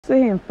Sit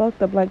here and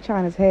fucked up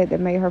BlacChyna's head that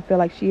made her feel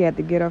like she had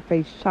to get her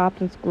face chopped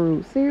and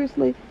screwed.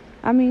 Seriously?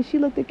 I mean, she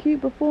looked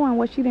cute before, and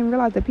what she didn't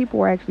realize that people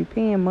were actually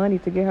paying money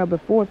to get her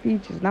before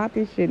features, not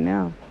this shit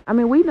now. I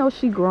mean, we know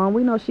she grown.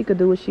 We know she could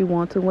do what she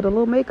wants to. With a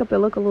little makeup, it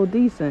look a little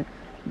decent.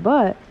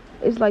 But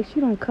it's like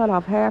she done cut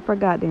off half her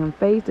goddamn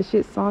face. The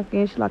shit sunk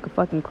in. She like a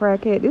fucking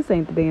crackhead. This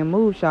ain't the damn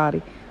move,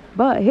 shawty.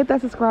 But hit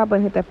that subscribe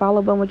button, hit that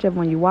follow button, whichever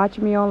one you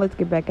watching me on. Let's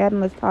get back at it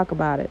and let's talk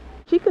about it.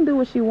 She can do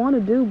what she want to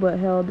do, but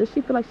hell, does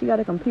she feel like she got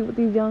to compete with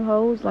these young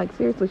hoes? Like,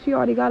 seriously, she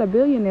already got a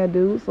billionaire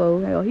dude, so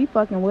hell, he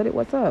fucking with it.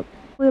 What's up?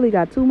 Clearly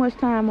got too much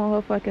time on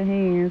her fucking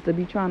hands to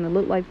be trying to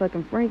look like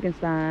fucking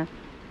Frankenstein.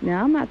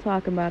 Now, I'm not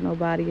talking about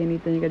nobody,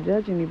 anything, or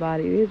judge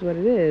anybody. It is what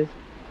it is.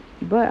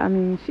 But, I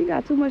mean, she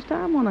got too much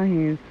time on her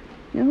hands.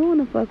 And who in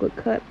the fuck would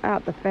cut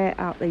out the fat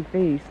out their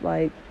face?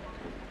 Like,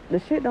 the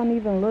shit don't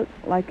even look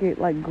like it,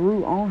 like,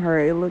 grew on her.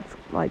 It looks,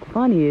 like,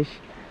 funny-ish.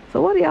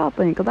 So what do y'all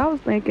think? Because I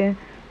was thinking,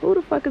 who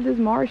the fuck is this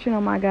Martian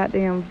on my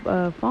goddamn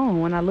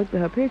phone when I looked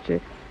at her picture?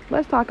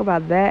 Let's talk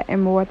about that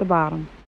and more at the bottom.